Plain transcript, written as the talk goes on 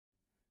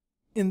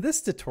In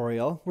this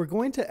tutorial, we're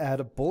going to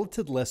add a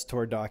bulleted list to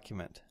our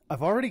document.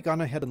 I've already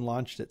gone ahead and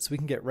launched it so we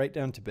can get right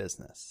down to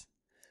business.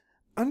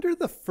 Under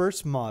the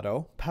first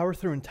motto, Power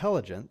Through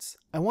Intelligence,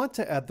 I want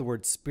to add the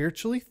words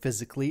spiritually,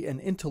 physically, and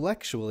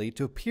intellectually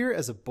to appear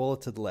as a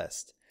bulleted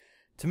list.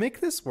 To make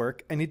this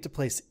work, I need to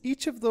place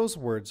each of those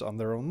words on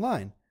their own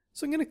line.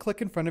 So I'm going to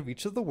click in front of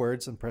each of the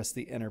words and press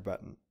the Enter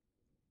button.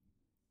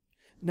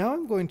 Now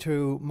I'm going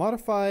to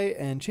modify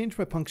and change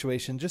my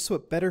punctuation just so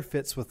it better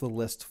fits with the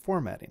list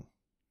formatting.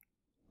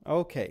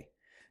 Okay,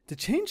 to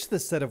change the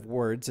set of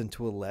words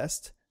into a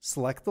list,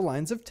 select the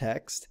lines of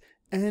text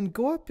and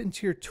go up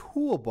into your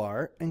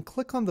toolbar and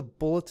click on the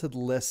bulleted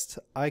list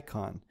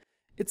icon.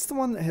 It's the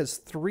one that has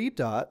 3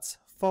 dots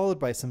followed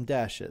by some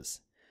dashes.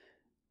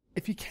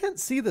 If you can't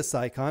see this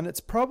icon, it's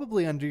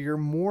probably under your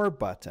More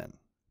button.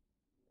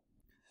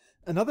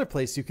 Another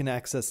place you can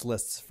access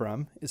lists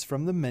from is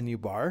from the menu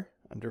bar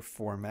under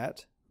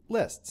Format,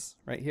 Lists,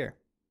 right here.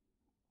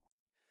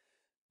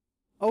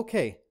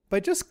 Okay, by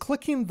just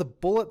clicking the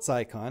bullets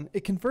icon,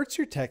 it converts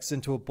your text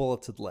into a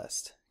bulleted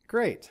list.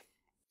 Great.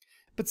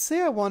 But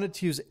say I wanted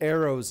to use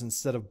arrows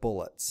instead of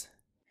bullets.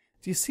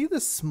 Do you see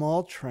this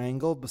small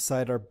triangle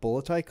beside our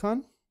bullet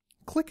icon?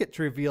 Click it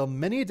to reveal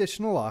many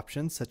additional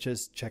options such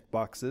as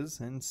checkboxes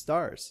and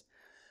stars.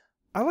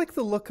 I like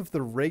the look of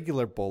the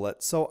regular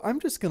bullet, so I'm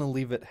just going to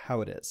leave it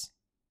how it is.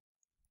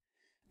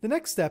 The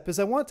next step is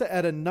I want to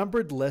add a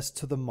numbered list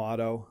to the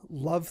motto,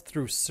 Love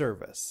Through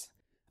Service.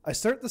 I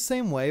start the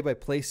same way by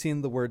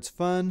placing the words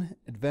fun,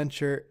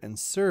 adventure, and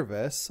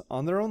service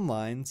on their own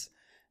lines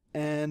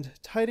and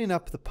tidying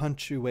up the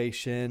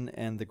punctuation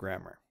and the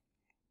grammar.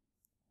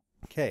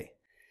 Okay,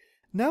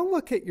 now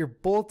look at your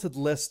bulleted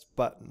list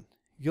button.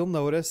 You'll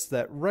notice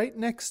that right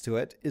next to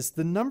it is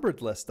the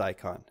numbered list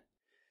icon.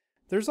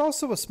 There's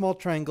also a small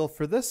triangle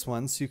for this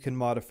one so you can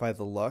modify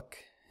the look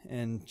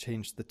and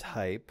change the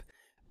type,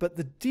 but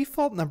the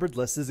default numbered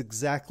list is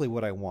exactly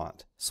what I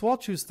want, so I'll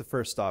choose the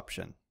first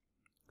option.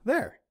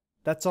 There,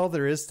 that's all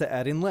there is to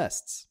adding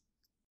lists.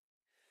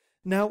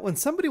 Now, when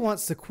somebody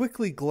wants to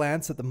quickly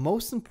glance at the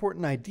most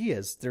important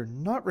ideas, they're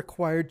not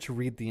required to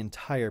read the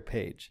entire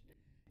page.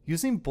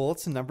 Using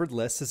bullets and numbered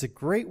lists is a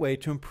great way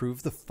to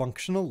improve the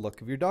functional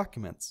look of your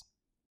documents.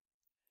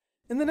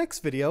 In the next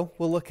video,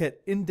 we'll look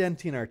at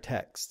indenting our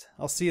text.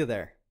 I'll see you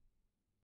there.